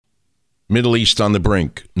Middle East on the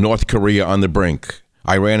brink. North Korea on the brink.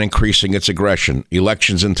 Iran increasing its aggression,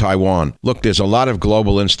 elections in Taiwan. Look, there's a lot of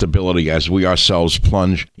global instability as we ourselves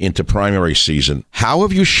plunge into primary season. How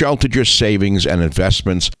have you sheltered your savings and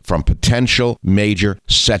investments from potential major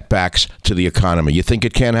setbacks to the economy? You think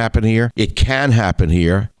it can't happen here? It can happen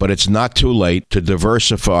here, but it's not too late to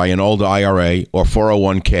diversify an old IRA or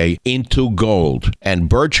 401k into gold. And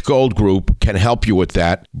Birch Gold Group can help you with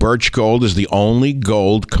that. Birch Gold is the only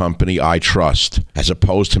gold company I trust. As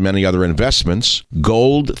opposed to many other investments, gold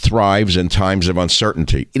thrives in times of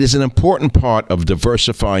uncertainty. It is an important part of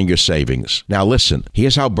diversifying your savings. Now listen,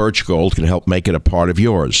 here's how Birch Gold can help make it a part of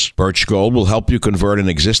yours. Birch Gold will help you convert an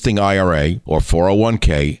existing IRA or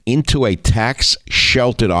 401k into a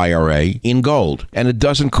tax-sheltered IRA in gold. And it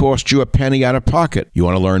doesn't cost you a penny out of pocket. You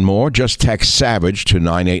want to learn more? Just text SAVAGE to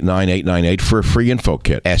 989898 for a free info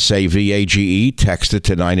kit. SAVAGE, text it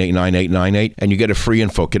to 989898 and you get a free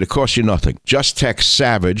info kit. It costs you nothing. Just text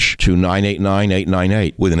SAVAGE to 989898.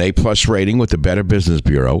 With an A-plus rating with the Better Business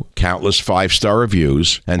Bureau, countless 5-star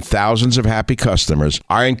reviews, and thousands of happy customers,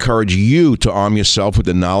 I encourage you to arm yourself with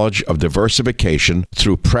the knowledge of diversification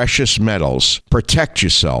through precious metals. Protect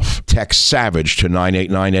yourself. Text SAVAGE to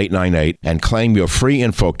 989898 and claim your free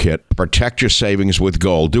info kit. Protect your savings with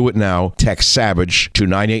gold. Do it now. Text SAVAGE to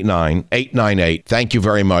 989898. Thank you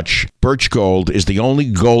very much. Birch Gold is the only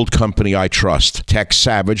gold company I trust. Text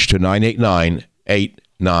SAVAGE to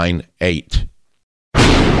 989898.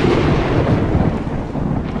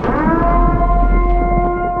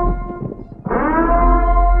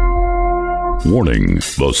 Warning,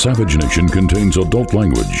 the Savage Nation contains adult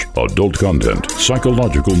language, adult content,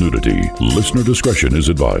 psychological nudity. Listener discretion is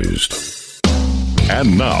advised.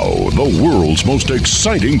 And now, the world's most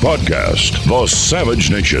exciting podcast, The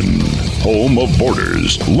Savage Nation, home of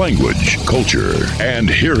borders, language, culture. And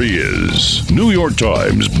here he is, New York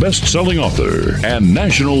Times best-selling author and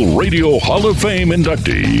National Radio Hall of Fame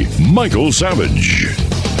inductee, Michael Savage.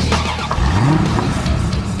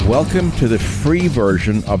 Welcome to the free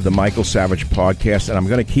version of the Michael Savage podcast, and I'm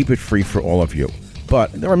going to keep it free for all of you.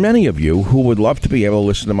 But there are many of you who would love to be able to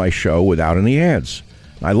listen to my show without any ads.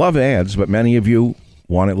 I love ads, but many of you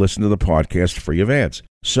want to listen to the podcast free of ads.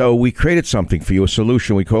 So we created something for you, a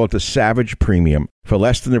solution. We call it the Savage Premium. For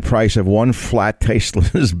less than the price of one flat,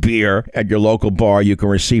 tasteless beer at your local bar, you can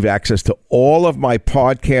receive access to all of my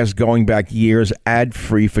podcasts going back years,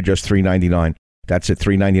 ad-free for just $3.99. That's it,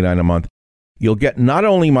 $3.99 a month. You'll get not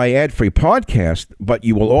only my ad-free podcast, but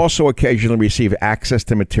you will also occasionally receive access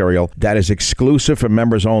to material that is exclusive for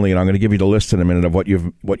members only, and I'm going to give you the list in a minute of what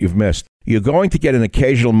you've missed. You're going to get an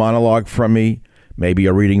occasional monologue from me, maybe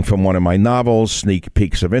a reading from one of my novels, sneak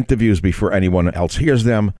peeks of interviews before anyone else hears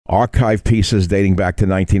them, archive pieces dating back to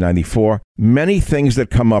 1994. Many things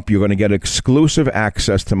that come up, you're going to get exclusive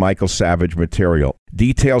access to Michael Savage material.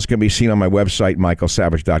 Details can be seen on my website,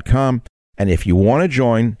 michaelsavage.com, and if you want to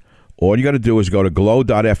join, all you got to do is go to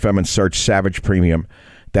glow.fm and search Savage Premium.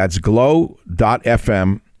 That's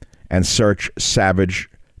glow.fm and search Savage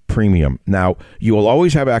Premium. Now, you will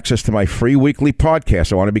always have access to my free weekly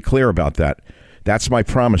podcast. I want to be clear about that. That's my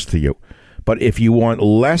promise to you. But if you want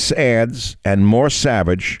less ads and more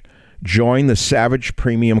Savage, join the Savage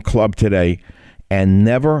Premium Club today and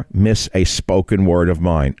never miss a spoken word of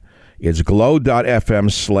mine. It's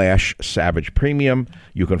glow.fm/Savage Premium.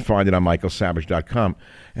 You can find it on michaelsavage.com.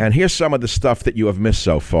 And here's some of the stuff that you have missed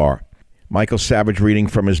so far. Michael Savage reading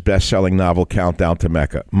from his best-selling novel, Countdown to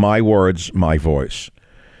Mecca. My words, my voice.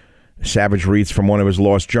 Savage reads from one of his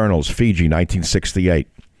lost journals, Fiji, 1968.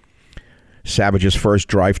 Savage's first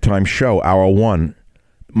drive time show, Hour 1.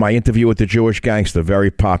 My interview with the Jewish gangster, very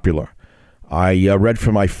popular. I read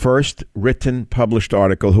from my first written, published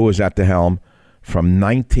article, Who is at the Helm, from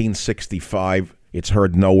 1965. It's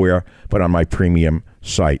heard nowhere but on my premium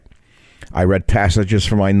site. I read passages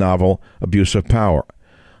from my novel, Abuse of Power.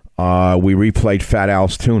 We replayed Fat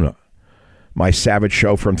Al's Tuna. My Savage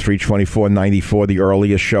show from 3/24/94, the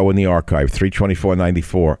earliest show in the archive,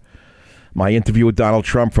 3/24/94. My interview with Donald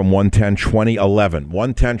Trump from 1/10/2011.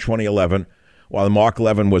 1/10/2011, while Mark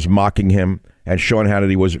Levin was mocking him and Sean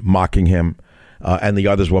Hannity was mocking him and the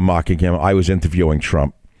others were mocking him, I was interviewing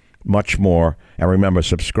Trump. Much more. And remember,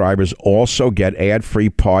 subscribers also get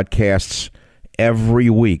ad-free podcasts every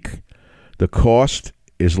week. The cost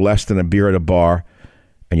is less than a beer at a bar,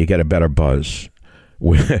 and you get a better buzz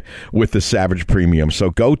with the Savage Premium.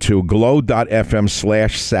 So go to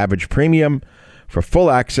glow.fm/Savage Premium for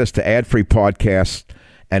full access to ad-free podcasts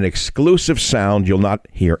and exclusive sound you'll not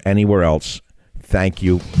hear anywhere else. Thank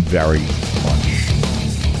you very much.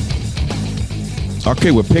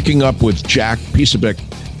 Okay, we're picking up with Jack Posobiec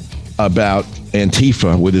about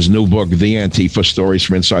Antifa with his new book, The Antifa, Stories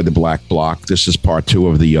from Inside the Black Bloc. This is part 2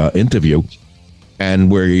 of the interview.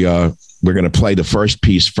 And we're going to play the first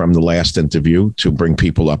piece from the last interview to bring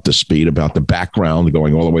people up to speed about the background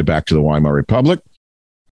going all the way back to the Weimar Republic.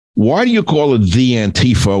 Why do you call it the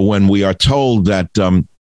Antifa when we are told that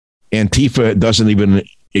Antifa doesn't even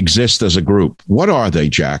exist as a group? What are they,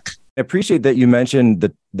 Jack? I appreciate that you mentioned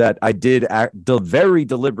that I did very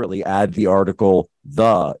deliberately add the article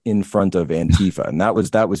 "the" in front of Antifa, and that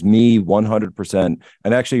was me 100%.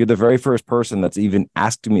 And actually, you're the very first person that's even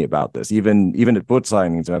asked me about this. Even at book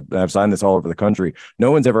signings, I've signed this all over the country. No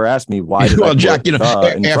one's ever asked me why. Well, Jack, in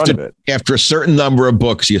front of it. After a certain number of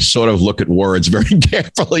books, you sort of look at words very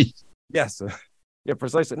carefully. Yes. Yeah,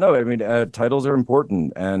 precisely. No, I mean, titles are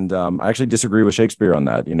important, and I actually disagree with Shakespeare on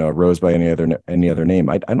that. Rose by any other name.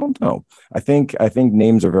 I don't know. I think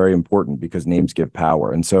names are very important because names give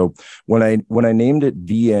power. And so when I named it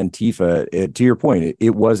the Antifa, to your point,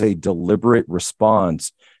 it was a deliberate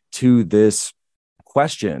response to this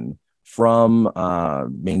question from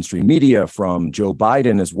mainstream media, from Joe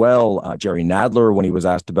Biden as well, Jerry Nadler, when he was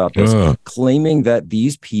asked about this, claiming that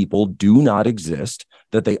these people do not exist,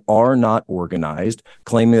 that they are not organized,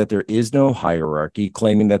 claiming that there is no hierarchy,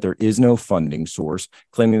 claiming that there is no funding source,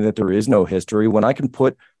 claiming that there is no history, when I can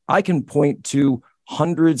point to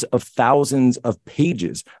hundreds of thousands of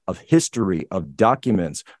pages of history, of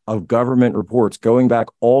documents, of government reports going back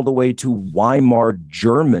all the way to Weimar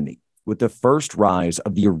Germany, with the first rise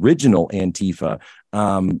of the original Antifa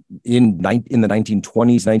in the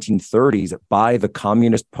 1920s, 1930s by the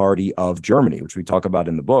Communist Party of Germany, which we talk about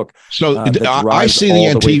in the book. So I see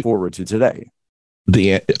the Antifa forward to today.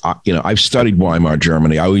 I've studied Weimar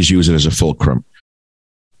Germany. I always use it as a fulcrum.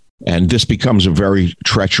 And this becomes a very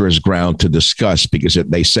treacherous ground to discuss because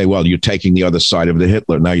they say, well, you're taking the other side of the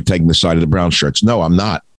Hitler. Now you're taking the side of the brown shirts. No, I'm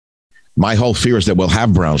not. My whole fear is that we'll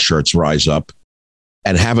have brown shirts rise up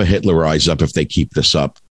and have a Hitler rise up if they keep this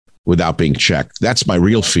up without being checked. That's my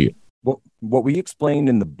real fear. Well, what we explained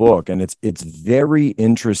in the book, and it's very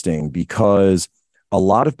interesting because a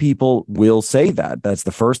lot of people will say that. That's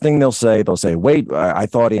the first thing they'll say. They'll say, wait, I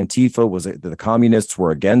thought Antifa was the communists were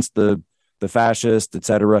against the fascists,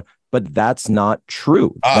 etc. But that's not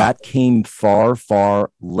true. That came far, far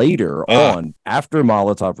later on, after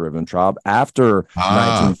Molotov-Ribbentrop, after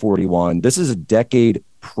 1941. This is a decade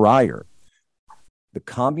prior. The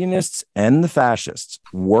communists and the fascists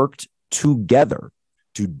worked together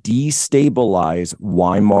to destabilize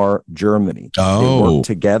Weimar Germany. They worked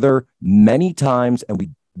together many times,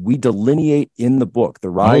 and we delineate in the book the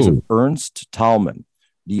rise of Ernst Thälmann,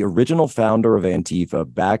 the original founder of Antifa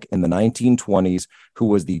back in the 1920s, who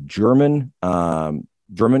was the German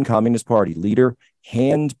Communist Party leader,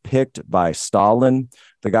 handpicked by Stalin.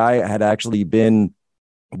 The guy had actually been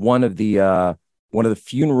one of the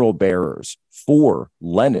funeral bearers for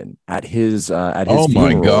Lenin at his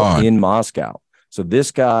funeral in Moscow. So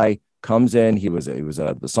this guy comes in. He was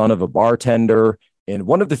the son of a bartender and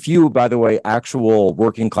one of the few, by the way, actual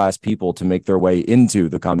working class people to make their way into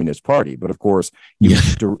the Communist Party. But of course,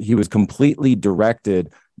 he was completely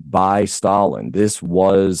directed by Stalin. This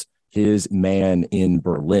was his man in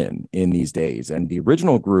Berlin in these days. And the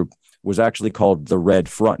original group was actually called the Red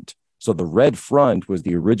Front. So the Red Front was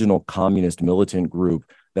the original communist militant group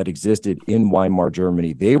that existed in Weimar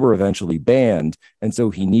Germany. They were eventually banned. And so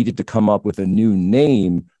he needed to come up with a new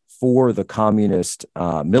name for the communist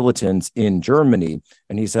militants in Germany.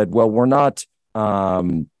 And he said, well, we're not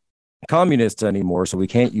communists anymore, so we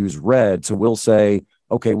can't use red. So we'll say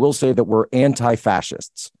that we're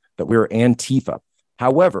anti-fascists, that we're Antifa.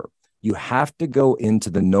 However, you have to go into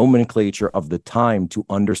the nomenclature of the time to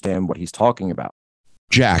understand what he's talking about.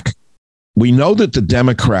 Jack, we know that the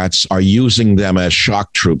Democrats are using them as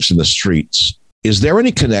shock troops in the streets. Is there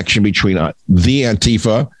any connection between the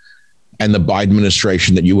Antifa and the Biden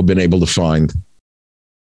administration that you have been able to find?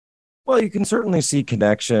 Well, you can certainly see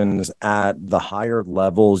connections at the higher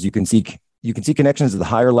levels. You can see connections at the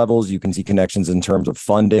higher levels. You can see connections in terms of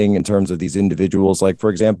funding, in terms of these individuals, like, for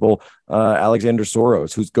example, Alexander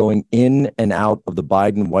Soros, who's going in and out of the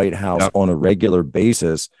Biden White House on a regular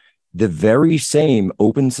basis. The very same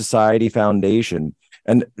Open Society Foundation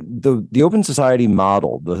and the Open Society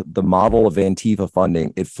model, the model of Antifa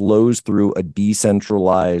funding, it flows through a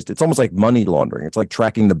decentralized, it's almost like money laundering. It's like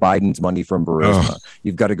tracking the Biden's money from Burisma.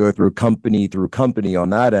 You've got to go through company on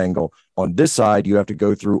that angle. On this side, you have to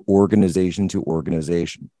go through organization to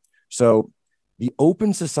organization. So the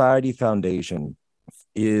Open Society Foundation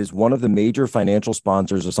is one of the major financial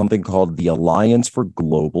sponsors of something called the Alliance for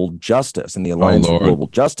Global Justice. And the Alliance for Global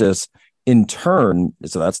Justice, in turn,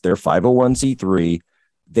 so that's their 501c3,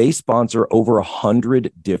 they sponsor over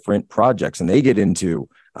 100 different projects, and they get into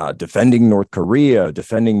defending North Korea,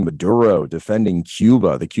 defending Maduro, defending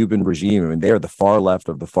Cuba, the Cuban regime. I mean, they are the far left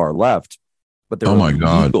of the far left, but they're a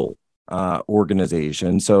legal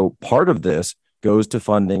organization. So part of this goes to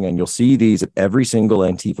funding, and you'll see these at every single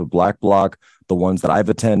Antifa Black Bloc, the ones that I've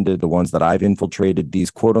attended, the ones that I've infiltrated, these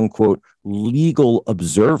quote unquote legal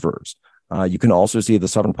observers. You can also see the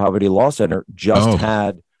Southern Poverty Law Center just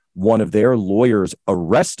had one of their lawyers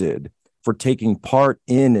arrested for taking part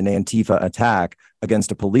in an Antifa attack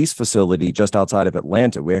against a police facility just outside of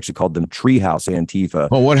Atlanta. We actually called them Treehouse Antifa.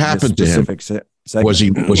 Well, what happened to him? Was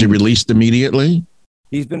he released immediately?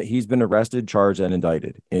 He's been arrested, charged, and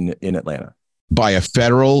indicted in Atlanta. By a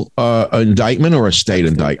federal indictment or a state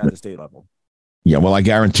indictment? At the state level. Yeah, well, I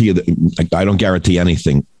guarantee you that I don't guarantee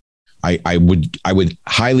anything. I would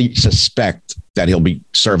highly suspect that he'll be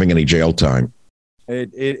serving any jail time.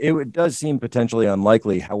 It does seem potentially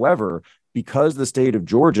unlikely. However, because the state of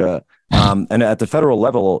Georgia and at the federal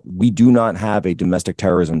level, we do not have a domestic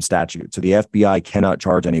terrorism statute. So the FBI cannot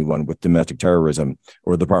charge anyone with domestic terrorism,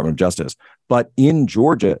 or the Department of Justice. But in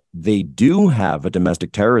Georgia, they do have a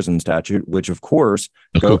domestic terrorism statute, which, of course,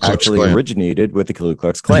 originated with the Ku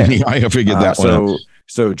Klux Klan. I figured that one out.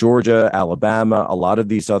 So Georgia, Alabama, a lot of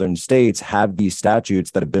these southern states have these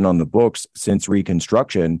statutes that have been on the books since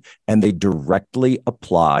Reconstruction, and they directly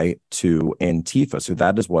apply to Antifa. So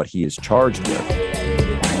that is what he is charged with.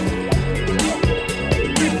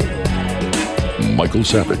 Michael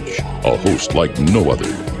Savage, a host like no other.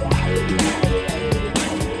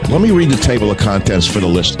 Let me read the table of contents for the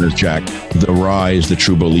listeners, Jack. The Rise, the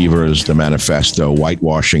True Believers, the Manifesto,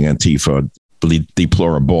 Whitewashing Antifa,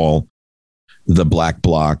 Deplorable, the Black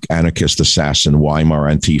Bloc, Anarchist Assassin,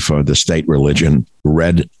 Weimar Antifa, the State Religion,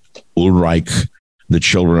 Red Ulreich, the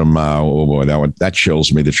Children of Mao. Oh boy, that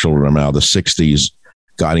chills me. The Children of Mao, the 60s,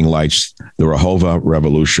 Guiding Lights, the Rehovot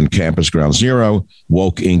Revolution, Campus Ground Zero,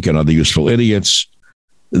 Woke Inc. and Other Useful Idiots,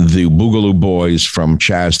 the Boogaloo Boys, From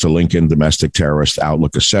Chaz to Lincoln, Domestic Terrorist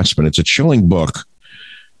Outlook Assessment. It's a chilling book,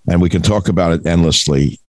 and we can talk about it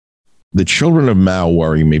endlessly. The Children of Mao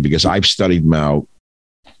worry me because I've studied Mao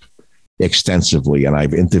extensively, and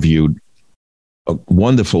I've interviewed a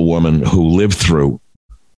wonderful woman who lived through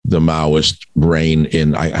the Maoist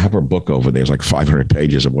brain. I have her book over there. It's like 500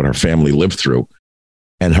 pages of what her family lived through.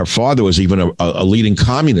 And her father was even a leading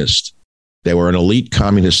communist. They were an elite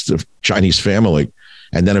communist Chinese family.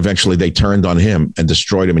 And then eventually they turned on him and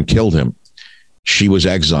destroyed him and killed him. She was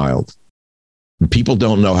exiled. And people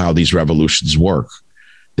don't know how these revolutions work.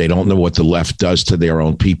 They don't know what the left does to their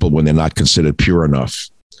own people when they're not considered pure enough.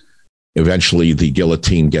 Eventually, the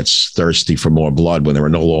guillotine gets thirsty for more blood when there are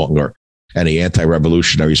no longer any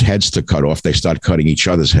anti-revolutionaries' heads to cut off. They start cutting each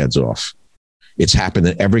other's heads off. It's happened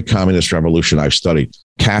in every communist revolution I've studied.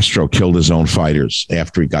 Castro killed his own fighters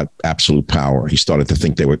after he got absolute power. He started to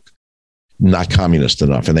think they were not communist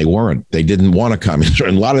enough, and they weren't. They didn't want a communist,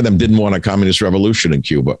 and a lot of them didn't want a communist revolution in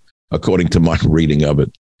Cuba, according to my reading of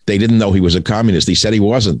it. They didn't know he was a communist. He said he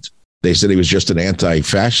wasn't. They said he was just an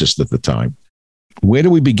anti-fascist at the time. Where do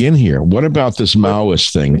we begin here? What about this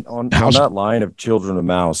Maoist thing? On that line of Children of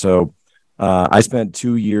Mao. So I spent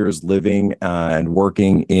 2 years living and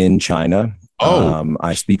working in China.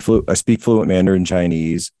 I speak fluent Mandarin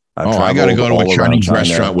Chinese. I got to go to a Chinese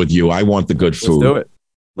restaurant with you. I want the good food.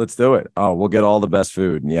 Let's do it. Oh, we'll get all the best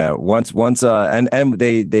food. Yeah. Once, and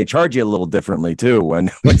they charge you a little differently too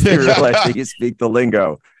when they realize that you speak the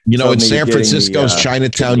lingo. You know, in San Francisco's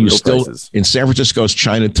Chinatown, in San Francisco's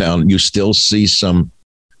Chinatown, you still see some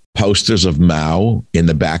posters of Mao in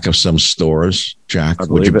the back of some stores, Jack. I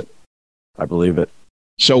believe it.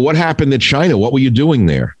 So what happened in China? What were you doing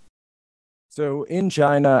there? So in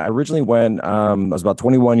China, I originally went, I was about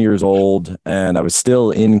 21 years old, and I was still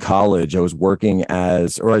in college. I was working I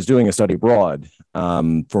was doing a study abroad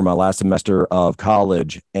for my last semester of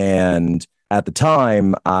college. And at the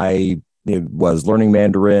time, I was learning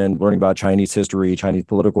Mandarin, learning about Chinese history, Chinese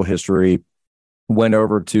political history, went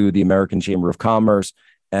over to the American Chamber of Commerce,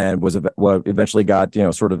 and eventually got,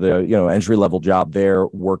 sort of the, entry-level job there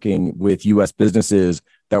working with U.S. businesses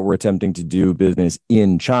that were attempting to do business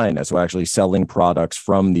in China. So actually selling products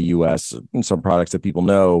from the U.S., some products that people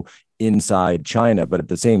know inside China. But at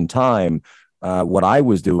the same time, what I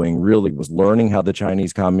was doing really was learning how the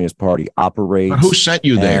Chinese Communist Party operates. Who sent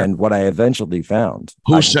you there? And what I eventually found.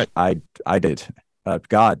 I did.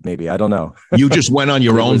 God, maybe. I don't know. You just went on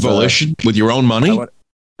your own volition with your own money?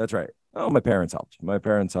 That's right. Oh, my parents helped.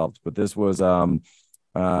 But this was, I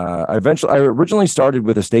originally started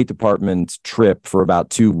with a State Department trip for about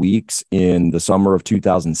 2 weeks in the summer of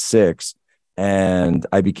 2006. And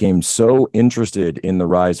I became so interested in the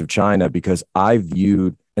rise of China because I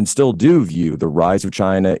viewed and still do view the rise of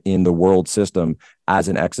China in the world system as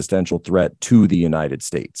an existential threat to the United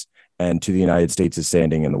States and to the United States'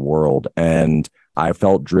 standing in the world. And I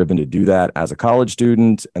felt driven to do that as a college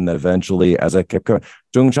student. And then eventually, as I kept going,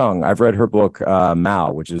 Jung Chang, I've read her book,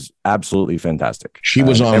 Mao, which is absolutely fantastic. She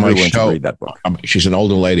was on my show. Read that book. She's an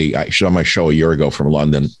older lady. She was on my show a year ago from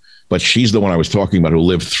London, but she's the one I was talking about who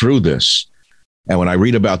lived through this. And when I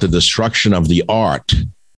read about the destruction of the art,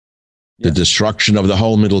 the destruction of the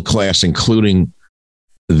whole middle class, including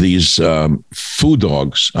these food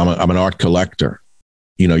dogs, I'm an art collector.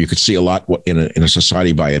 You know, you could see a lot in a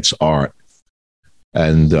society by its art.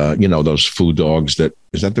 And, you know, those food dogs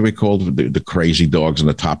is that what we called the crazy dogs on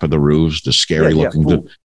the top of the roofs, the scary looking.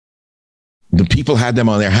 The people had them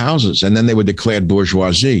on their houses, and then they were declared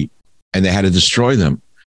bourgeoisie, and they had to destroy them.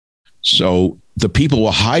 So the people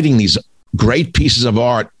were hiding these great pieces of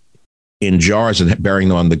art in jars and burying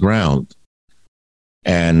them on the ground.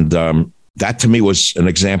 And that to me was an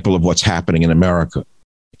example of what's happening in America.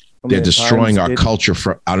 They're destroying our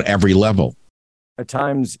culture on every level. At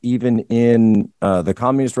times, even in the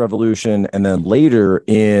communist revolution, and then later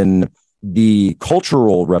in the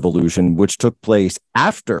cultural revolution, which took place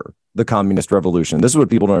after the communist revolution. This is what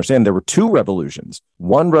people don't understand. There were two revolutions.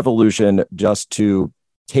 One revolution just to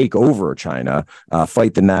take over China,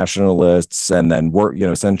 fight the nationalists, and then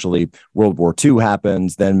essentially World War II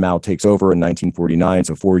happens. Then Mao takes over in 1949,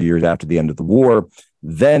 so 4 years after the end of the war.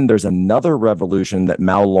 Then there's another revolution that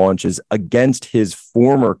Mao launches against his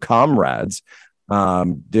former comrades,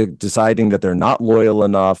 deciding that they're not loyal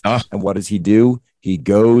enough. And what does he do? He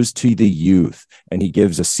goes to the youth and he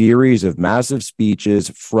gives a series of massive speeches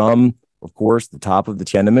from, of course, the top of the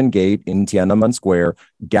Tiananmen Gate in Tiananmen Square,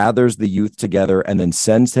 gathers the youth together and then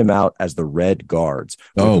sends him out as the Red Guards.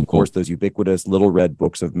 Of course, those ubiquitous little red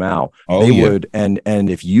books of Mao. Would, and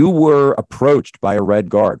if you were approached by a Red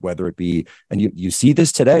Guard, whether it be, and you see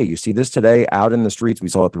this today out in the streets, we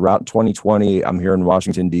saw it throughout 2020. I'm here in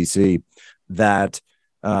Washington, D.C., that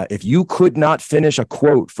if you could not finish a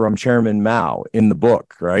quote from Chairman Mao in the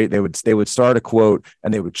book, right, they would start a quote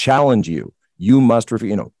and they would challenge you. You must,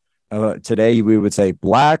 today we would say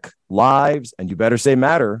Black Lives, and you better say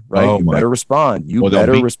matter, right? You better respond. You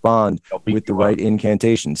better respond with the right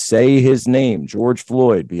incantation. Say his name, George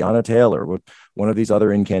Floyd, Breonna Taylor, one of these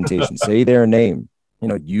other incantations. Say their name.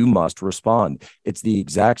 You must respond. It's the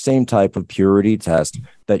exact same type of purity test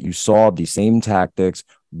that you saw, the same tactics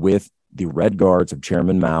with the Red Guards of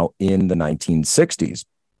Chairman Mao in the 1960s.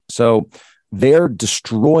 So they're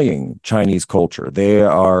destroying Chinese culture. They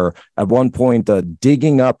are at one point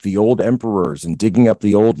digging up the old emperors and digging up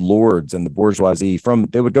the old lords and the bourgeoisie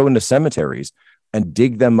they would go into cemeteries and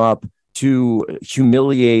dig them up to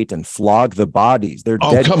humiliate and flog the bodies. They're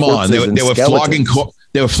dead corpses.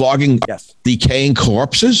 They were flogging decaying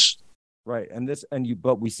corpses. Right.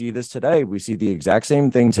 But we see this today. We see the exact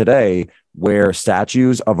same thing today where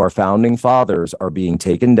statues of our founding fathers are being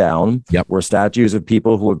taken down, where statues of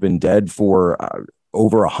people who have been dead for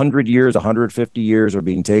over 100 years, 150 years are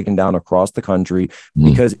being taken down across the country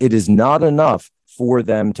because it is not enough for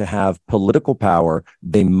them to have political power.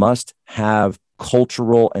 They must have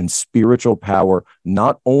cultural and spiritual power,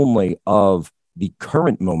 not only of the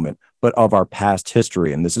current moment, but of our past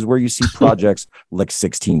history. And this is where you see projects like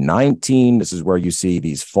 1619. This is where you see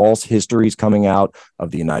these false histories coming out of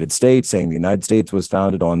the United States, saying the United States was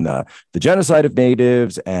founded on the genocide of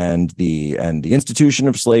natives and the institution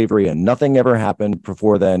of slavery, and nothing ever happened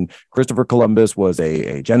before then. Christopher Columbus was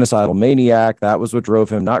a genocidal maniac. That was what drove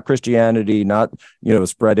him, not Christianity, not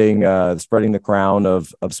spreading the crown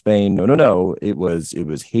of Spain. No. It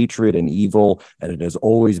was hatred and evil, and it has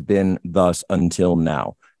always been thus until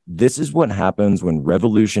now. This is what happens when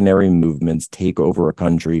revolutionary movements take over a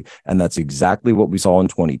country. And that's exactly what we saw in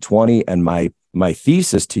 2020. And my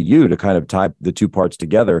thesis to you, to kind of tie the two parts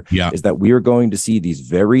together, is that we are going to see these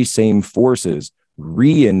very same forces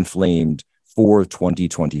re-inflamed for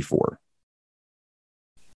 2024.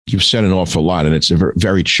 You've said an awful lot, and it's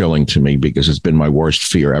very chilling to me because it's been my worst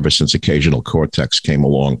fear ever since Occasional Cortex came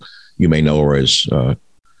along. You may know her as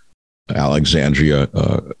Alexandria,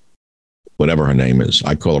 whatever her name is.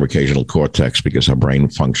 I call her Occasional Cortex because her brain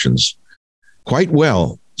functions quite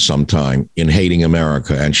well sometime in hating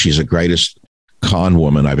America. And she's the greatest con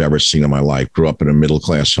woman I've ever seen in my life. Grew up in a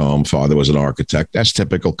middle-class home. Father was an architect. That's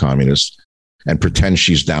typical communist. And pretends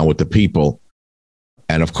she's down with the people.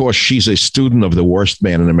 And of course, she's a student of the worst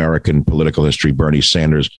man in American political history, Bernie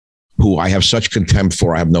Sanders, who I have such contempt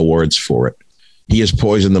for. I have no words for it. He has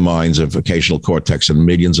poisoned the minds of Occasional Cortex and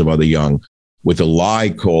millions of other young with a lie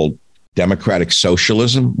called democratic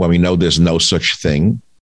socialism when we know there's no such thing.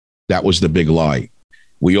 That was the big lie.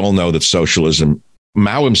 We all know that socialism,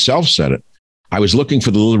 Mao himself said it. I was looking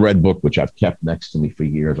for the little red book, which I've kept next to me for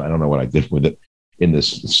years. I don't know what I did with it in this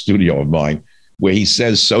studio of mine, where he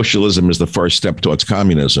says socialism is the first step towards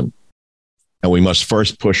communism. And we must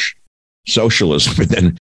first push socialism,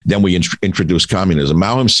 and then we introduce communism.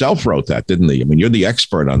 Mao himself wrote that, didn't he? I mean, you're the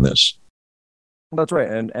expert on this. That's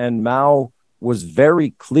right. And Mao was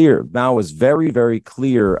very clear. Mao was very, very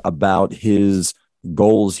clear about his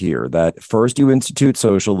goals here, that first you institute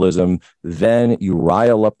socialism, then you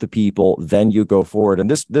rile up the people, then you go forward. And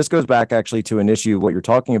this goes back actually to an issue, what you're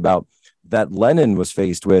talking about, that Lenin was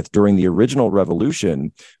faced with during the original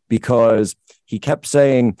revolution, because he kept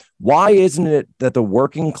saying, why isn't it that the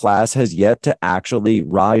working class has yet to actually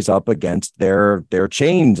rise up against their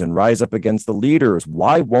chains and rise up against the leaders?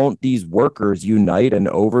 Why won't these workers unite and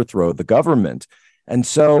overthrow the government? And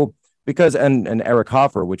so, because and Eric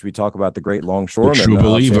Hoffer, which we talk about, the great longshoreman,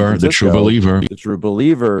 the true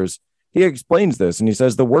believers, he explains this, and he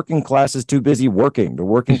says the working class is too busy working. The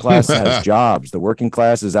working class has jobs. The working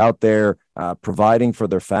class is out there providing for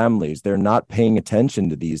their families. They're not paying attention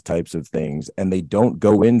to these types of things, and they don't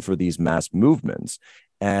go in for these mass movements.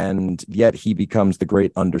 And yet he becomes the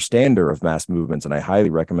great understander of mass movements. And I highly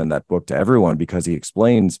recommend that book to everyone, because he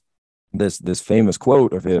explains this famous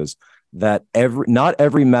quote of his, that not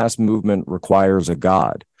every mass movement requires a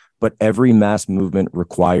god, but every mass movement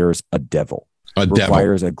requires a devil.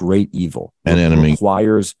 Requires a great evil. An enemy.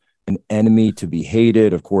 Requires an enemy to be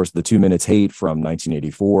hated. Of course, the 2 minutes hate from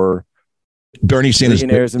 1984. Bernie Sanders. The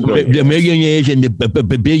millionaires and the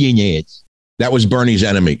billionaires. That was Bernie's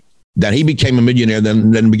enemy. That he became a millionaire,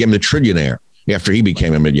 then became a trillionaire after he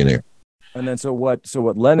became a millionaire. And then so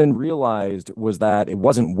what Lenin realized was that it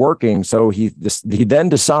wasn't working. So he then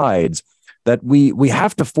decides that we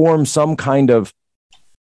have to form some kind of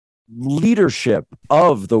leadership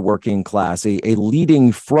of the working class, a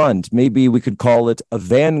leading front. Maybe we could call it a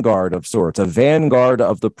vanguard of sorts, a vanguard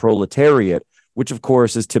of the proletariat, which of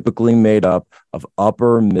course is typically made up of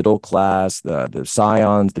upper middle class, the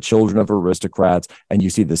scions, the children of aristocrats. And you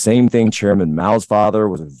see the same thing. Chairman Mao's father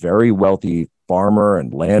was a very wealthy farmer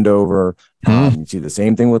and landowner. You see the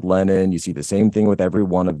same thing with Lenin. You see the same thing with every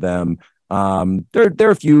one of them. There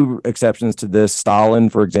are a few exceptions to this. Stalin,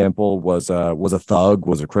 for example, was a thug,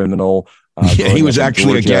 was a criminal. He was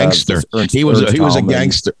actually a gangster. He was a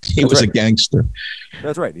gangster. He was a gangster.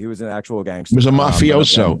 That's right. He was an actual gangster. He was a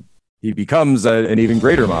mafioso. He becomes an even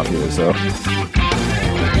greater mafioso.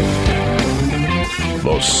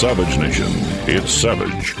 The Savage Nation. It's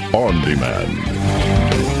Savage on Demand.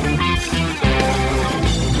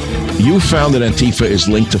 You found that Antifa is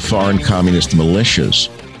linked to foreign communist militias.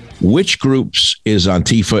 Which groups is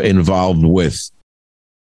Antifa involved with?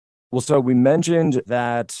 Well, so we mentioned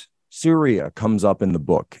that Syria comes up in the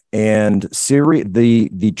book, and Syria,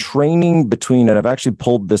 the training between, and I've actually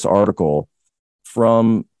pulled this article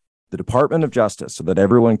from the Department of Justice so that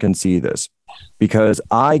everyone can see this, because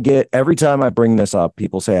every time I bring this up,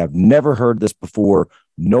 people say, I've never heard this before.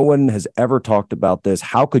 No one has ever talked about this.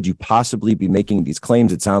 How could you possibly be making these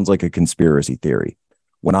claims? It sounds like a conspiracy theory.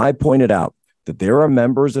 When I pointed out that there are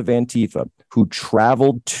members of Antifa who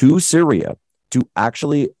traveled to Syria to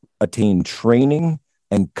actually attain training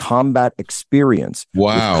and combat experience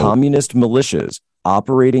with communist militias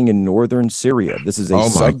operating in northern Syria. This is a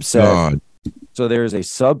subset. So there's a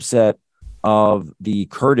subset of the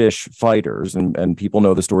Kurdish fighters, and people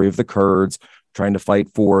know the story of the Kurds trying to fight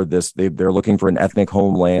for this. They're looking for an ethnic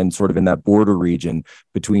homeland sort of in that border region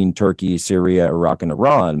between Turkey, Syria, Iraq, and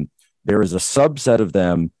Iran. There is a subset of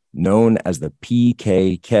them known as the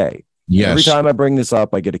PKK. Yes. Every time I bring this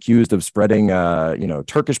up, I get accused of spreading,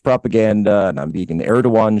 Turkish propaganda, and I'm being an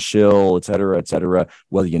Erdogan shill, et cetera, et cetera.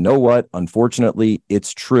 Well, you know what? Unfortunately,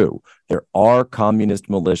 it's true. There are communist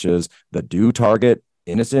militias that do target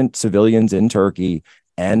innocent civilians in Turkey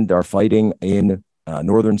and are fighting in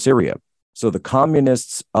northern Syria. So the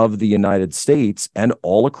communists of the United States and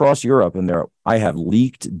all across Europe, and I have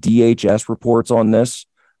leaked DHS reports on this.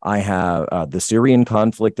 I have the Syrian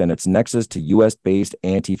conflict and its nexus to U.S.-based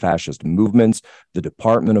anti-fascist movements. The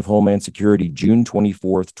Department of Homeland Security, June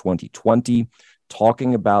 24th, 2020,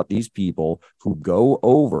 talking about these people who go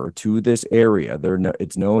over to this area.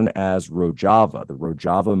 It's known as Rojava, the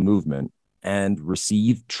Rojava movement, and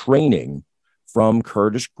receive training from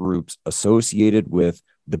Kurdish groups associated with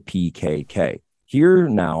the PKK. Here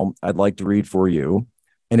now, I'd like to read for you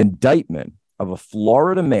an indictment of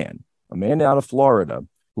a man out of Florida,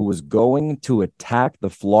 who was going to attack the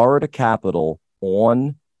Florida Capitol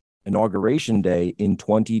on Inauguration Day in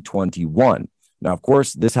 2021. Now, of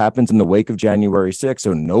course, this happens in the wake of January 6th,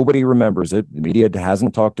 so nobody remembers it. The media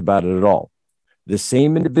hasn't talked about it at all. The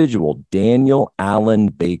same individual, Daniel Allen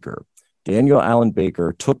Baker. Daniel Allen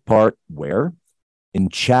Baker took part where? In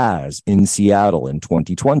Chaz in Seattle in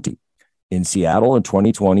 2020. In Seattle in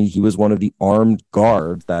 2020, he was one of the armed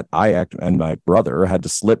guards that I and my brother had to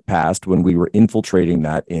slip past when we were infiltrating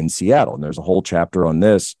that in Seattle. And there's a whole chapter on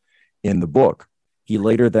this in the book. He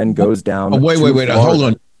later then goes down. Wait. Hold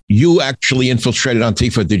on. You actually infiltrated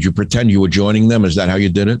Antifa. Did you pretend you were joining them? Is that how you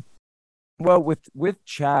did it? Well, with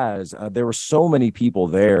Chaz, there were so many people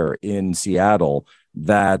there in Seattle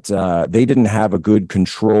that they didn't have a good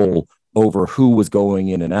control over who was going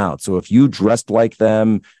in and out. So if you dressed like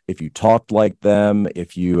them, if you talked like them,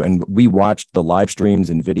 and we watched the live streams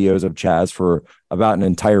and videos of Chaz for about an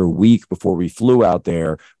entire week before we flew out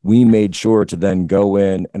there, we made sure to then go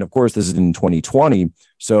in. And of course, this is in 2020.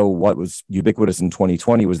 So what was ubiquitous in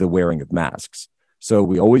 2020 was the wearing of masks. So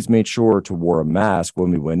we always made sure to wear a mask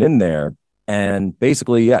when we went in there. And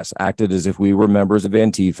basically, yes, acted as if we were members of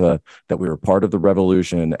Antifa, that we were part of the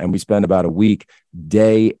revolution. And we spent about a week,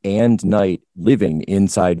 day and night, living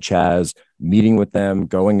inside Chaz, meeting with them,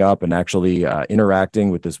 going up and actually interacting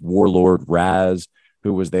with this warlord, Raz,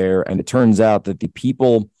 who was there. And it turns out that the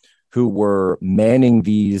people who were manning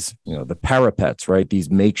these, the parapets, right, these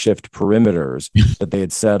makeshift perimeters that they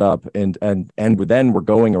had set up and then were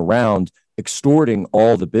going around extorting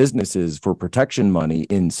all the businesses for protection money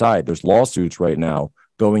inside. There's lawsuits right now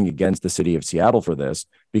going against the city of Seattle for this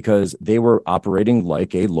because they were operating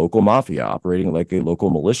like a local mafia, operating like a local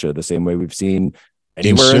militia, the same way we've seen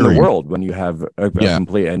anywhere in the world when you have a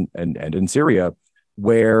complete and in Syria,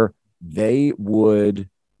 where they would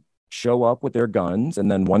show up with their guns and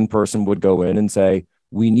then one person would go in and say,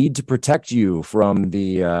 we need to protect you from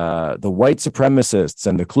the white supremacists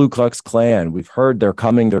and the Ku Klux Klan. We've heard they're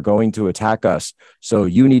coming. They're going to attack us. So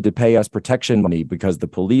you need to pay us protection money because the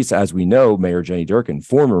police, as we know,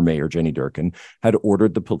 former Mayor Jenny Durkin, had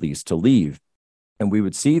ordered the police to leave. And we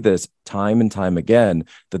would see this time and time again,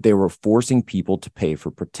 that they were forcing people to pay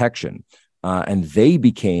for protection. And they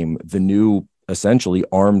became the new, essentially,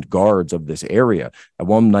 armed guards of this area. At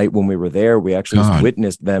one night when we were there, we actually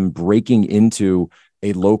witnessed them breaking into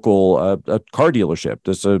a local a car dealership.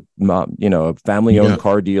 Just a family-owned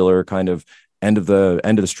car dealer, kind of end of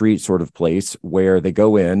the street sort of place, where they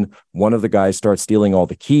go in. One of the guys starts stealing all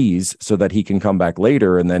the keys so that he can come back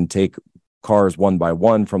later and then take cars one by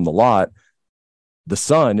one from the lot. The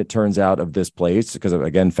son, it turns out, of this place, because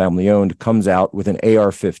again, family-owned, comes out with an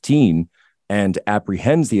AR-15 and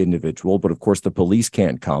apprehends the individual. But of course, the police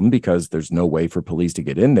can't come because there's no way for police to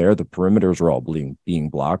get in there. The perimeters are all being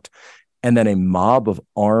blocked. And then a mob of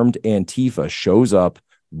armed Antifa shows up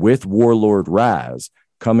with Warlord Raz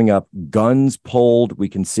coming up, guns pulled. We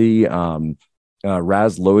can see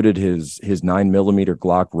Raz loaded his 9mm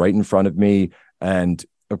Glock right in front of me. And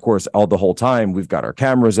of course, the whole time we've got our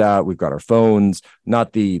cameras out, we've got our phones,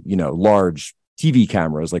 not the, large TV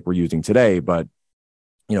cameras like we're using today, but,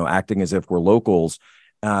 acting as if we're locals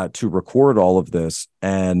to record all of this.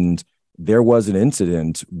 And there was an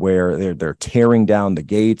incident where they're tearing down the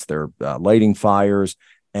gates, they're lighting fires,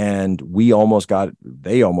 and they almost got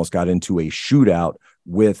into a shootout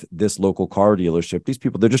with this local car dealership. These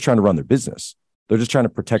people, they're just trying to run their business. They're just trying to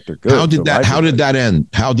protect their goods. How did that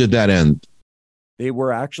end? They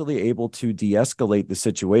were actually able to de-escalate the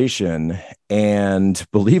situation, and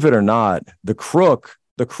believe it or not, the crook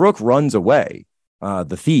runs away.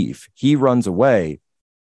 The thief, he runs away.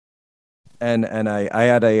 And I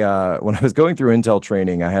had when I was going through intel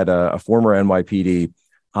training, I had a former NYPD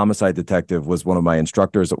homicide detective was one of my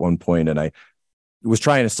instructors at one point, and I was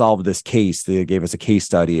trying to solve this case. They gave us a case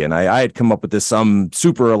study, and I had come up with some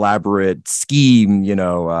super elaborate scheme,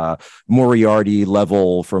 Moriarty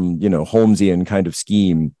level from, Holmesian kind of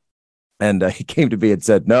scheme. And he came to me and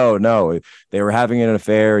said, no, they were having an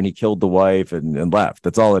affair and he killed the wife and left.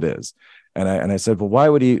 That's all it is. And I said, well, why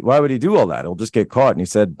would he do all that? He'll just get caught. And he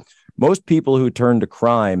said, most people who turn to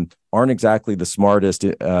crime aren't exactly the smartest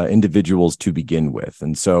individuals to begin with.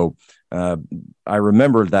 And so I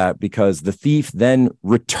remember that because the thief then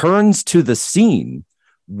returns to the scene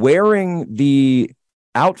wearing the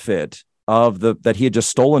outfit that he had just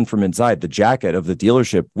stolen from inside, the jacket of the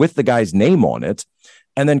dealership with the guy's name on it,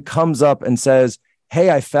 and then comes up and says, hey,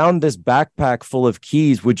 I found this backpack full of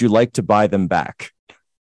keys. Would you like to buy them back?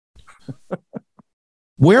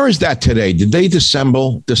 Where is that today? Did they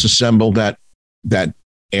disassemble that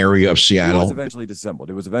area of Seattle? It was eventually disassembled.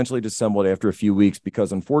 It was eventually disassembled after a few weeks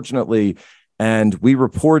because, unfortunately, and we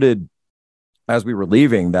reported as we were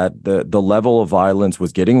leaving, that the level of violence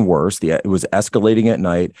was getting worse. It was escalating at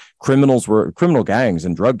night. Criminal gangs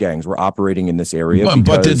and drug gangs were operating in this area.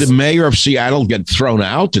 But did the mayor of Seattle get thrown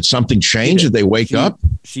out? Did something change? Did they wake up?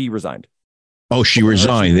 She resigned. Oh, she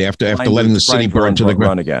resigned after letting the city burn to the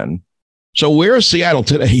ground again. So where is Seattle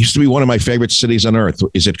today? It used to be one of my favorite cities on earth.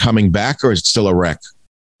 Is it coming back or is it still a wreck?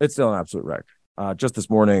 It's still an absolute wreck. Just this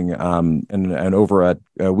morning, and over at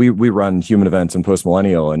we run human events in Post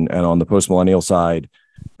Millennial, and on the Post Millennial side,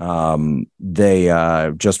 they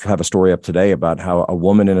just have a story up today about how a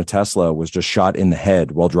woman in a Tesla was just shot in the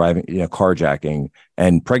head while driving, carjacking,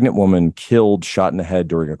 and pregnant woman killed, shot in the head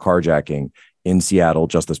during a carjacking in Seattle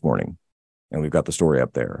just this morning. And we've got the story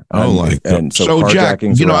up there. And so Jack,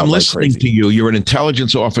 I'm listening to you. You're an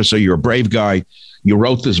intelligence officer. You're a brave guy. You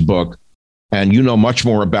wrote this book, and you know much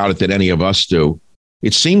more about it than any of us do.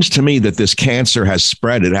 It seems to me that this cancer has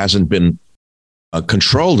spread. It hasn't been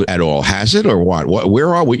controlled at all, has it, or what?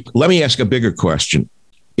 Where are we? Let me ask a bigger question.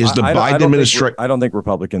 Is the Biden administration? I don't think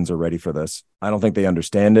Republicans are ready for this. I don't think they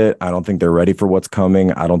understand it. I don't think they're ready for what's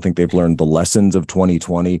coming. I don't think they've learned the lessons of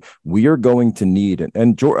 2020. We are going to need,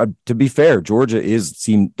 and to be fair, Georgia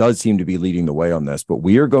does seem to be leading the way on this, but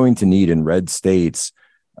we are going to need in red states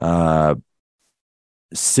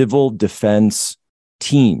civil defense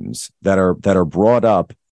teams that are brought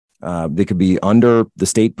up. They could be under the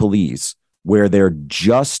state police, where they're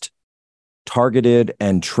just targeted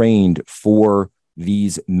and trained for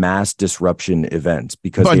these mass disruption events,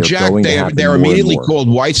 because they're immediately called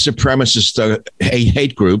white supremacist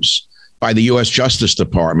hate groups by the U.S. Justice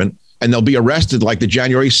Department, and they'll be arrested like the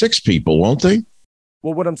January 6th people, won't they?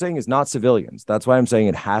 Well, what I'm saying is not civilians. That's why I'm saying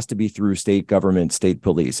it has to be through state government, state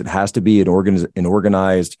police. It has to be an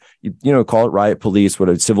organized, call it riot police,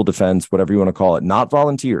 civil defense, whatever you want to call it. Not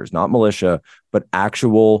volunteers, not militia, but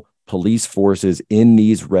actual police forces in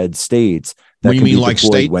these red states. What do you mean, like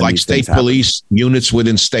state police units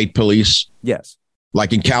within state police? Yes.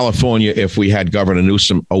 Like in California, if we had Governor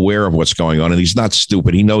Newsom aware of what's going on, and he's not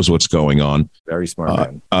stupid, he knows what's going on. Very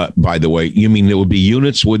smart man. By the way, you mean there would be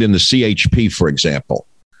units within the CHP, for example?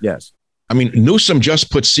 Yes. I mean, Newsom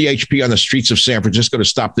just put CHP on the streets of San Francisco to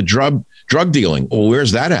stop the drug dealing. Well,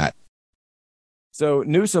 where's that at? So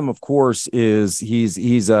Newsom, of course,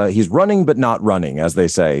 he's running but not running, as they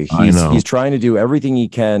say. He's trying to do everything he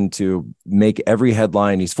can to make every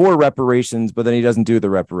headline. He's for reparations, but then he doesn't do the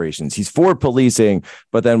reparations. He's for policing,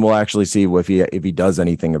 but then we'll actually see if he does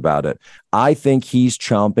anything about it. I think he's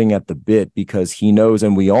chomping at the bit because he knows,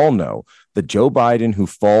 and we all know, that Joe Biden, who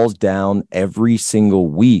falls down every single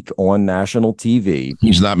week on national TV,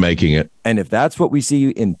 he's not making it. And if that's what we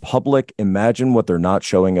see in public, imagine what they're not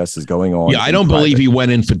showing us is going on. Yeah, I don't believe he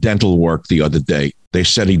went in for dental work the other day. They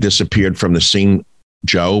said he disappeared from the scene.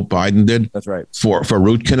 Joe Biden did. That's right. For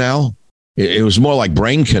root canal. It was more like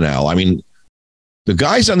brain canal. I mean, the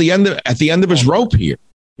guy's at the end of his rope here.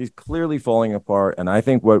 He's clearly falling apart. And I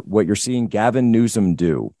think what you're seeing Gavin Newsom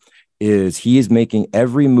do is he is making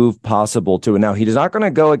every move possible to, and now he is not going to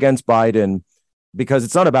go against Biden because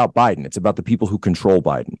it's not about Biden. It's about the people who control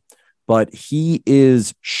Biden. But he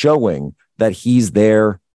is showing that he's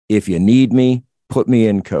there. If you need me, put me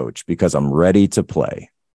in, coach, because I'm ready to play.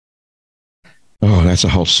 Oh, that's a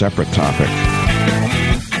whole separate topic.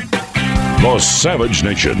 The Savage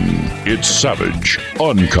Nation. It's savage,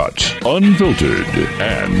 uncut, unfiltered,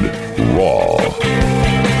 and raw.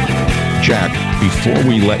 Jack, before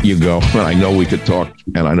we let you go, I know we could talk,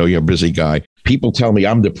 and I know you're a busy guy. People tell me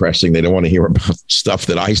I'm depressing. They don't want to hear about stuff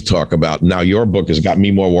that I talk about. Now, your book has got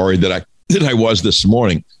me more worried than I was this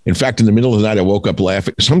morning. In fact, in the middle of the night, I woke up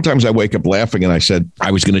laughing. Sometimes I wake up laughing, and I said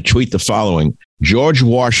I was going to tweet the following. George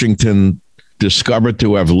Washington discovered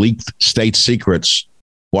to have leaked state secrets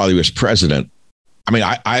while he was president. I mean,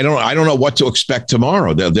 I don't know what to expect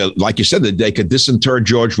tomorrow. They're, like you said, that they could disinter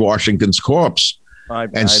George Washington's corpse.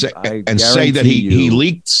 And say that he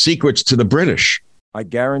leaked secrets to the British. I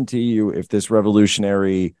guarantee you, if this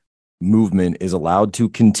revolutionary movement is allowed to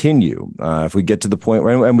continue, if we get to the point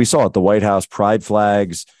where, and we saw it, the White House, pride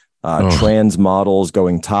flags, trans models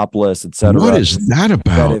going topless, etc. What is that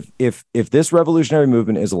about? If this revolutionary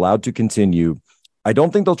movement is allowed to continue, I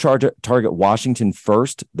don't think they'll target Washington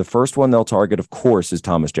first. The first one they'll target, of course, is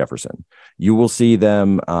Thomas Jefferson. You will see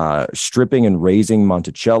them stripping and raising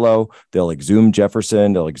Monticello. They'll exhume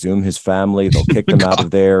Jefferson. They'll exhume his family. They'll kick them out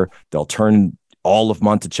of there. They'll turn all of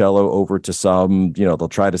Monticello over to some, they'll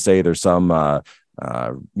try to say there's some,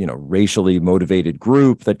 racially motivated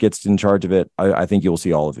group that gets in charge of it. I think you'll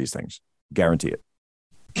see all of these things. Guarantee it.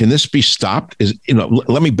 Can this be stopped?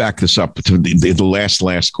 Let me back this up to the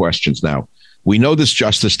last questions now. We know this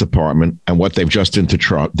Justice Department and what they've just did to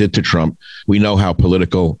Trump. We know how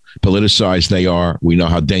politicized they are. We know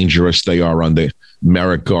how dangerous they are under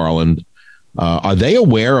Merrick Garland. Are they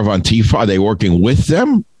aware of Antifa? Are they working with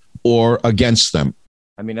them or against them?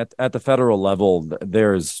 I mean, at the federal level,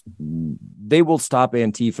 they will stop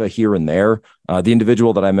Antifa here and there. The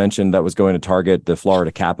individual that I mentioned that was going to target the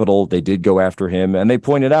Florida Capitol, they did go after him, and they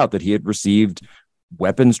pointed out that he had received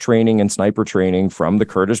weapons training and sniper training from the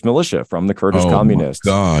Kurdish militia, from the Kurdish communists.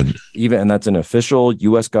 God. And that's an official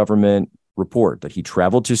U.S. government report that he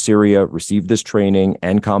traveled to Syria, received this training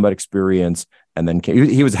and combat experience, and then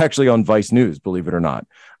he was actually on Vice News, believe it or not,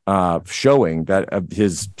 showing that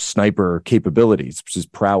his sniper capabilities, his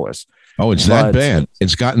prowess. Oh, it's that bad.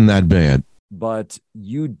 It's gotten that bad. But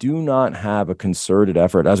you do not have a concerted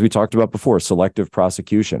effort, as we talked about before, selective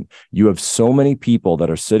prosecution. You have so many people that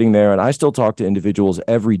are sitting there, and I still talk to individuals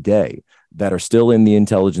every day that are still in the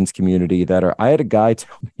intelligence community I had a guy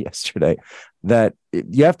tell me yesterday that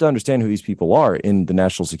you have to understand who these people are in the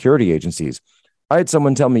national security agencies. I had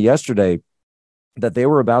someone tell me yesterday that they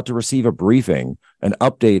were about to receive a briefing, an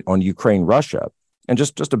update on Ukraine, Russia, and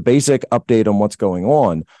just a basic update on what's going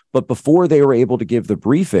on. But before they were able to give the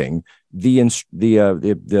briefing, the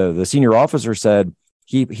senior officer said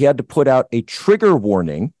he had to put out a trigger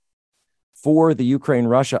warning for the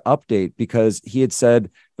Ukraine-Russia update, because he had said,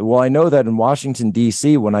 well, I know that in Washington,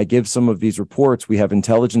 D.C., when I give some of these reports, we have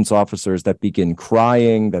intelligence officers that begin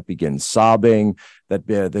crying, that begin sobbing,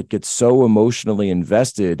 that get so emotionally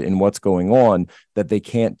invested in what's going on that they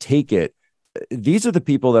can't take it. These are the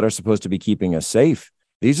people that are supposed to be keeping us safe.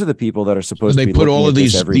 These are the people that are supposed to be put all of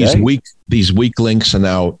these weak links, and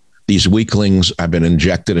now these weaklings have been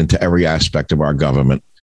injected into every aspect of our government.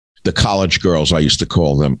 The college girls, I used to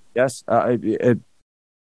call them. Yes. I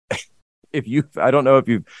don't know if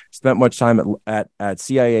you've spent much time at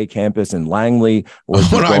CIA campus in Langley, or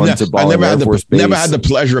never had the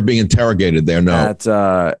pleasure of being interrogated there. No,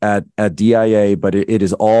 at DIA, but it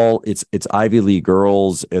is all it's Ivy League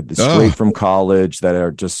girls straight from college that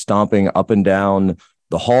are just stomping up and down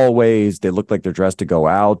the hallways. They look like they're dressed to go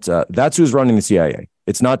out. That's who's running the CIA.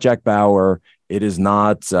 It's not Jack Bauer. It is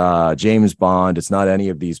not James Bond. It's not any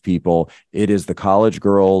of these people. It is the college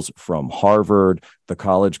girls from Harvard, the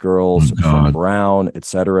college girls from Brown, et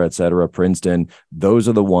cetera, Princeton. Those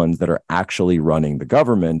are the ones that are actually running the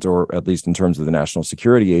government, or at least in terms of the national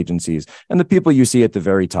security agencies. And the people you see at the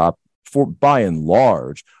very top, by and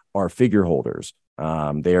large, are figure holders.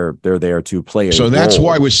 They're there to play. So that's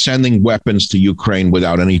why we're sending weapons to Ukraine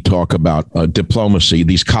without any talk about diplomacy.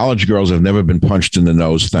 These college girls have never been punched in the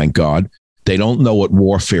nose, thank God. They don't know what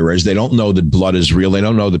warfare is. They don't know that blood is real. They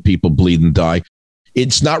don't know that people bleed and die.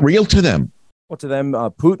 It's not real to them. Well, to them,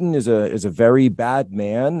 Putin is a very bad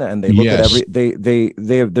man, and they look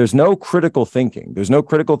at there's no critical thinking. There's no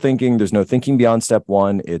critical thinking. There's no thinking beyond step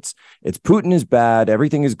one. It's Putin is bad.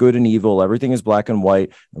 Everything is good and evil. Everything is black and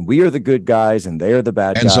white. And we are the good guys, and they are the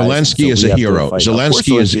bad guys. And Zelensky is a hero.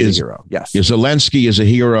 Zelensky is a hero. Yes. Zelensky is a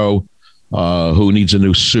hero who needs a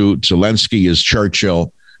new suit. Zelensky is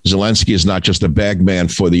Churchill. Zelensky is not just a bagman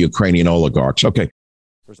for the Ukrainian oligarchs. Okay.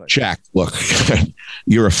 Jack, look,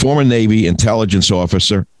 you're a former Navy intelligence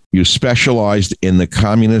officer. You specialized in the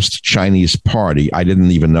Communist Chinese Party. I didn't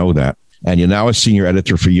even know that. And you're now a senior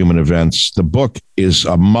editor for Human Events. The book is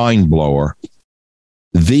a mind blower.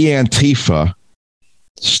 The Antifa,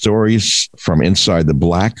 Stories from Inside the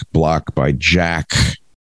Black Bloc by Jack.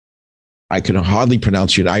 I can hardly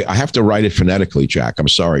pronounce it. I have to write it phonetically, Jack. I'm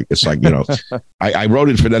sorry. It's like, I wrote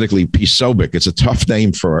it phonetically, Posobiec. It's a tough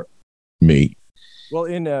name for me. Well,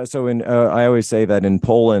 I always say that in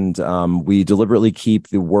Poland, we deliberately keep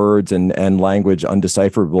the words and language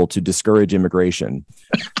undecipherable to discourage immigration.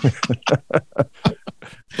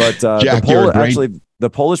 But Jack, the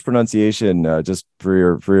Polish pronunciation, just for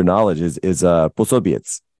your knowledge, is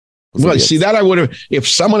Posobiec. Well, see, that I would have, if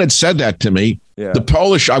someone had said that to me, the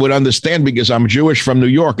Polish I would understand, because I'm Jewish from New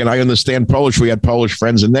York and I understand Polish. We had Polish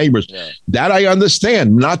friends and neighbors. Yeah. That I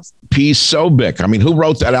understand, not Posobiec. I mean, who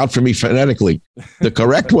wrote that out for me phonetically? The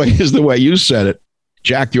correct way is the way you said it.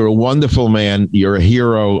 Jack, you're a wonderful man. You're a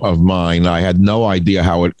hero of mine. I had no idea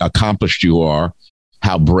how accomplished you are,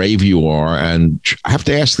 how brave you are. And I have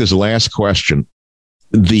to ask this last question.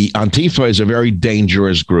 The Antifa is a very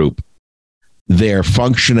dangerous group. They're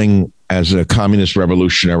functioning as a communist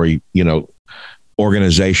revolutionary,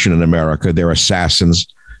 organization in America. They're assassins.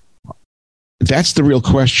 That's the real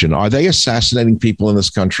question. Are they assassinating people in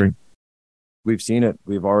this country? We've seen it.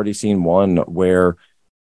 We've already seen one where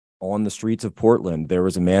on the streets of Portland, there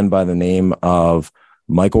was a man by the name of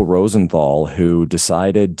Michael Rosenthal who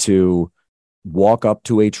decided to walk up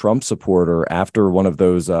to a Trump supporter after one of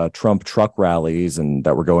those Trump truck rallies and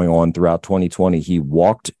that were going on throughout 2020. He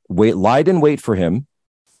lied in wait for him,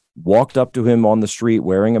 walked up to him on the street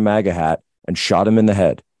wearing a MAGA hat and shot him in the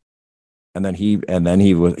head. And then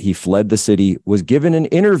he fled the city, was given an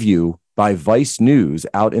interview by Vice News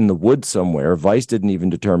out in the woods somewhere. Vice didn't even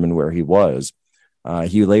determine where he was.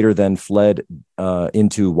 He later then fled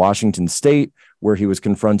into Washington State, where he was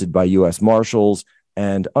confronted by U.S. Marshals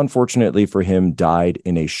and, unfortunately for him, died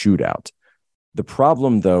in a shootout. The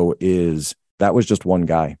problem, though, is that was just one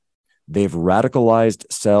guy. They've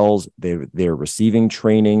radicalized cells. They're receiving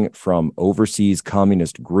training from overseas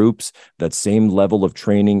communist groups. That same level of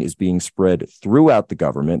training is being spread throughout the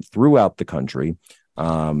government, throughout the country.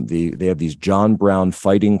 They have these John Brown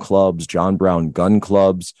fighting clubs, John Brown gun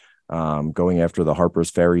clubs, going after the Harper's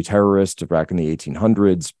Ferry terrorists back in the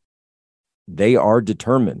 1800s. They are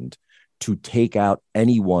determined to take out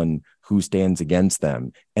anyone who stands against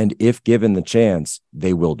them. And if given the chance,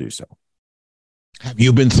 they will do so. Have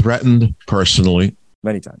you been threatened personally?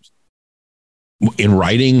 Many times. In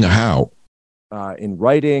writing? How? In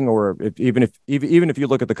writing, or even if you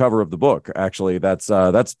look at the cover of the book, actually, that's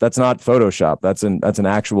not Photoshop. That's an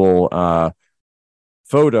actual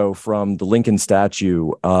photo from the Lincoln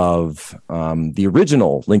statue of the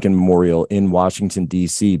original Lincoln Memorial in Washington,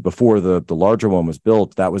 D.C. Before the larger one was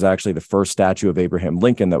built. That was actually the first statue of Abraham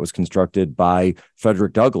Lincoln that was constructed by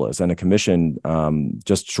Frederick Douglass and a commission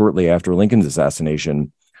just shortly after Lincoln's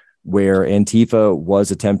assassination, where Antifa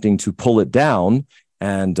was attempting to pull it down,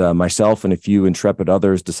 and myself and a few intrepid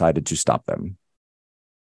others decided to stop them.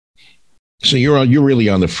 So you're really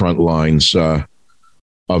on the front lines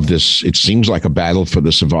of this. It seems like a battle for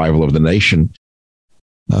the survival of the nation.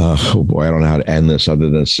 Oh boy, I don't know how to end this other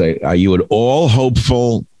than say, are you at all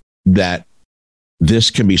hopeful that this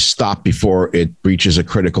can be stopped before it reaches a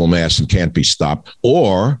critical mass and can't be stopped?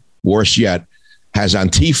 Or worse yet, has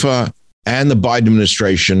Antifa and the Biden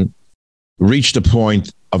administration reached a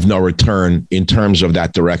point of no return in terms of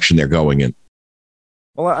that direction they're going in?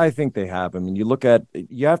 Well, I think they have. I mean, you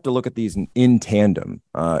have to look at these in tandem.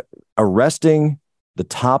 Arresting the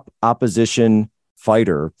top opposition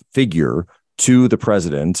figure to the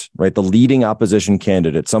president, right? The leading opposition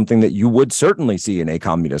candidate, something that you would certainly see in a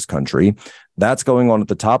communist country. That's going on at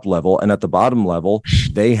the top level. And at the bottom level,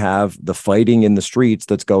 they have the fighting in the streets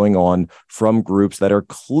that's going on from groups that are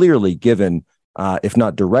clearly given, if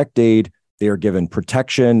not direct aid, they are given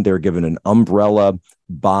protection. They're given an umbrella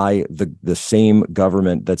by the same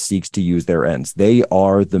government that seeks to use their ends. They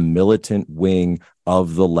are the militant wing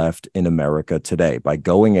of the left in America today by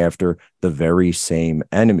going after the very same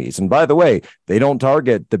enemies. And by the way, they don't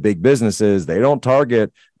target the big businesses. They don't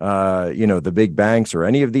target, the big banks or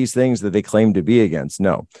any of these things that they claim to be against.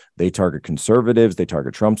 No, they target conservatives. They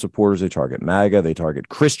target Trump supporters. They target MAGA. They target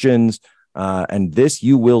Christians. And this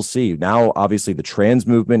you will see. Now, obviously, the trans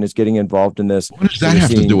movement is getting involved in this. What does that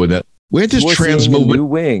have to do with it? Where does trans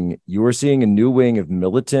movement? You are seeing a new wing of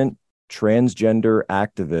militant transgender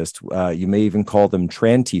activists. You may even call them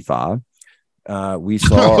Trantifa. We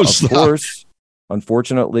saw, of course,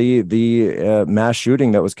 unfortunately, the mass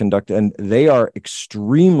shooting that was conducted, and they are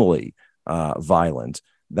extremely violent.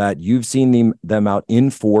 That you've seen them out in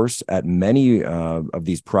force at many of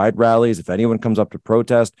these pride rallies. If anyone comes up to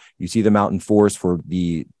protest, you see them out in force for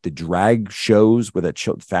the drag shows, with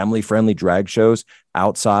family-friendly drag shows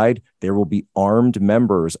outside. There will be armed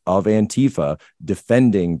members of Antifa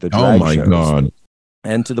defending the drag shows. Oh, my God.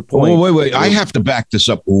 And to the point... Wait. I have to back this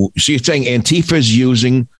up. So you're saying Antifa is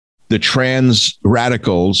using the trans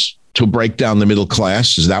radicals to break down the middle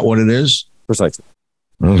class? Is that what it is? Precisely.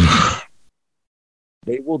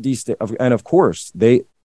 They will and of course,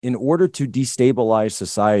 in order to destabilize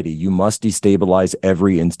society, you must destabilize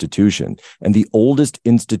every institution. And the oldest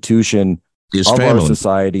institution of our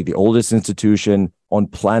society, the oldest institution on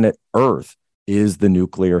planet Earth, is the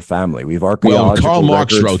nuclear family. We've archaeological Karl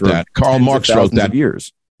Marx wrote that. Karl Marx wrote that.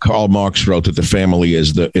 Years. Karl Marx wrote that the family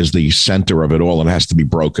is the center of it all and has to be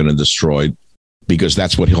broken and destroyed, because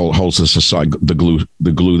that's what holds the society, the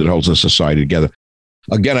glue that holds the society together.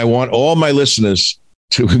 Again, I want all my listeners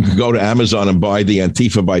to go to Amazon and buy the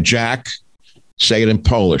Antifa by Jack. Say it in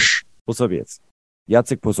Polish. Posobiec.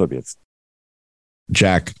 Jacek Posobiec.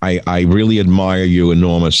 Jack, I really admire you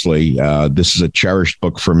enormously. This is a cherished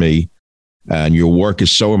book for me, and your work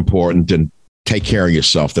is so important, and take care of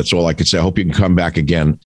yourself. That's all I can say. I hope you can come back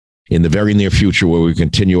again in the very near future where we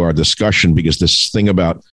continue our discussion, because this thing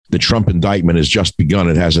about the Trump indictment has just begun.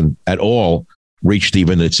 It hasn't at all reached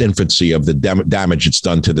even its infancy of the damage it's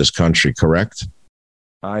done to this country, correct?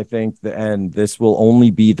 I think and this will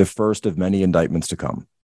only be the first of many indictments to come.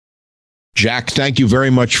 Jack, thank you very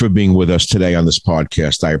much for being with us today on this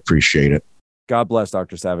podcast. I appreciate it. God bless,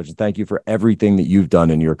 Dr. Savage. And thank you for everything that you've done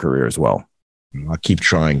in your career as well. I'll keep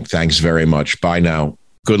trying. Thanks very much. Bye now.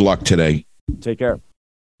 Good luck today. Take care.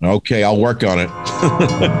 Okay, I'll work on it.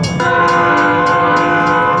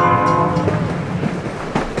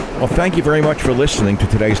 Well, thank you very much for listening to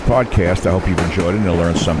today's podcast. I hope you've enjoyed it and you'll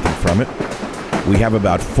learn something from it. We have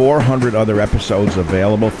about 400 other episodes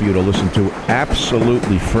available for you to listen to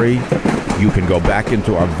absolutely free. You can go back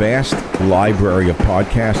into our vast library of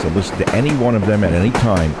podcasts and listen to any one of them at any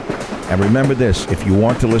time. And remember this, if you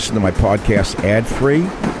want to listen to my podcast ad-free,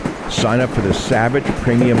 sign up for the Savage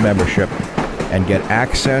Premium membership and get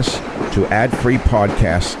access to ad-free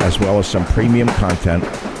podcasts as well as some premium content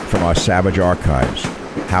from our Savage archives.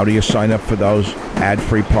 How do you sign up for those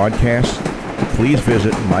ad-free podcasts? Please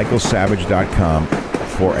visit michaelsavage.com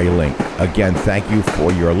for a link. Again, thank you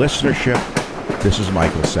for your listenership. This is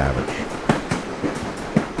Michael Savage.